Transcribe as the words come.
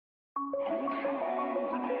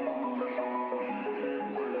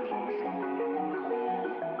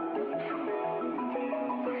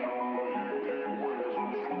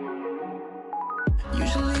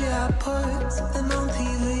put something on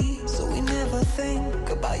TV, so we never think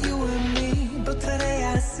about you and me. But today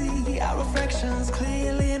I see our reflections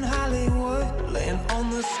clearly in Hollywood, laying on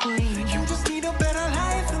the screen. You just need a better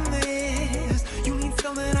life than this. You need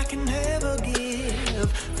something I can never give.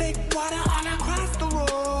 Fake water all across the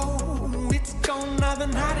road. It's gone now, the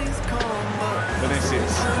night is come.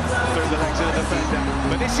 Vinicius through the legs of the defender.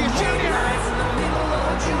 Vinicius Jr.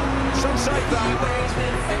 Some say that.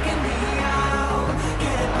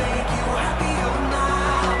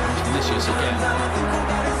 Vinicius again.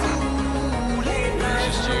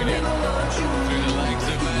 Vinicius Jr. through the legs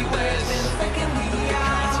of Mendes.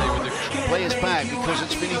 Players back because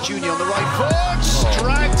it's Vinny Jr on the right foot.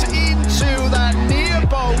 Dragged into that near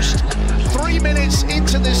post. 3 minutes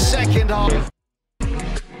into this second half.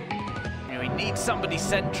 He needs somebody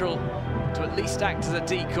central to at least act as a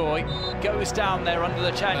decoy. Goes down there under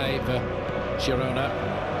the chain. Girona.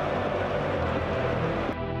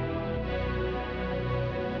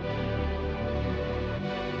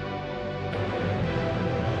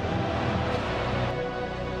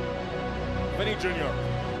 Vinny Jr.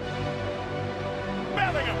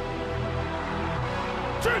 Bellingham.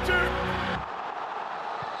 2-2.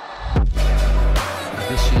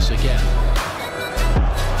 Vinicius again.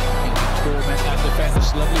 Torment that defence,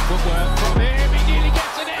 lovely footwork from him, he nearly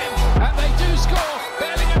gets it in, and they do score.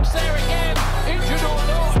 Bellingham's there again, injured or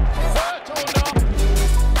not, hurt or not.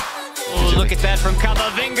 Oh, look at that from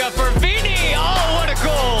Camavinga for Vini. Oh, what a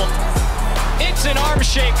goal! It's an arm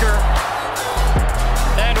shaker,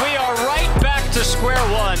 and we are right back to square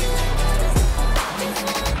one.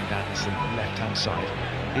 That is the left-hand side.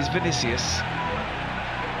 Is Vinicius.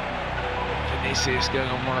 Vinicius going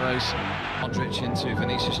on one of those. Modric into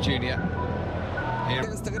Vinicius Jr. Here.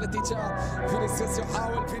 يستغل اتجاه فينيسيوس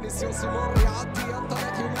يحاول فينيسيوس يمر يعدي عن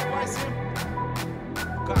طريق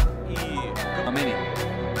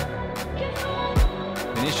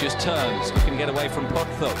Vinicius turns, looking to get away from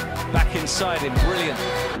Podthuk. Back inside him, brilliant.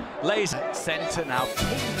 Lays Centre now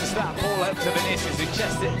pings that ball up to Vinicius, who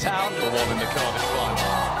chests it down. the one in the Cardiff line.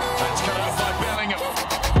 That's cut out by Bellingham.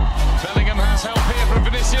 Bellingham has help here from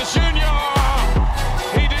Vinicius Jr.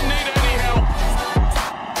 He didn't need any help.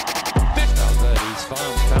 He's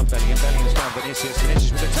found Bellingham. Bellingham's found Vinicius.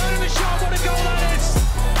 Vinicius with a turn and a shot. What a goal that is!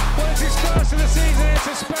 Well, it's his first of the season. It's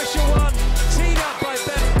a special one. Teed up by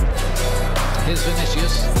Bellingham. Here's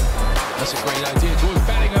Vinicius. That's a great idea towards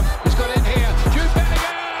Bellingham. He's got in here. Jude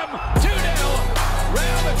Bellingham! 2-0.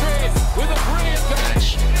 Real Madrid with a brilliant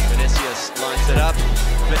finish. Vinicius lines it up.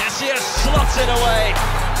 Vinicius slots it away.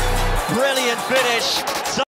 Brilliant finish.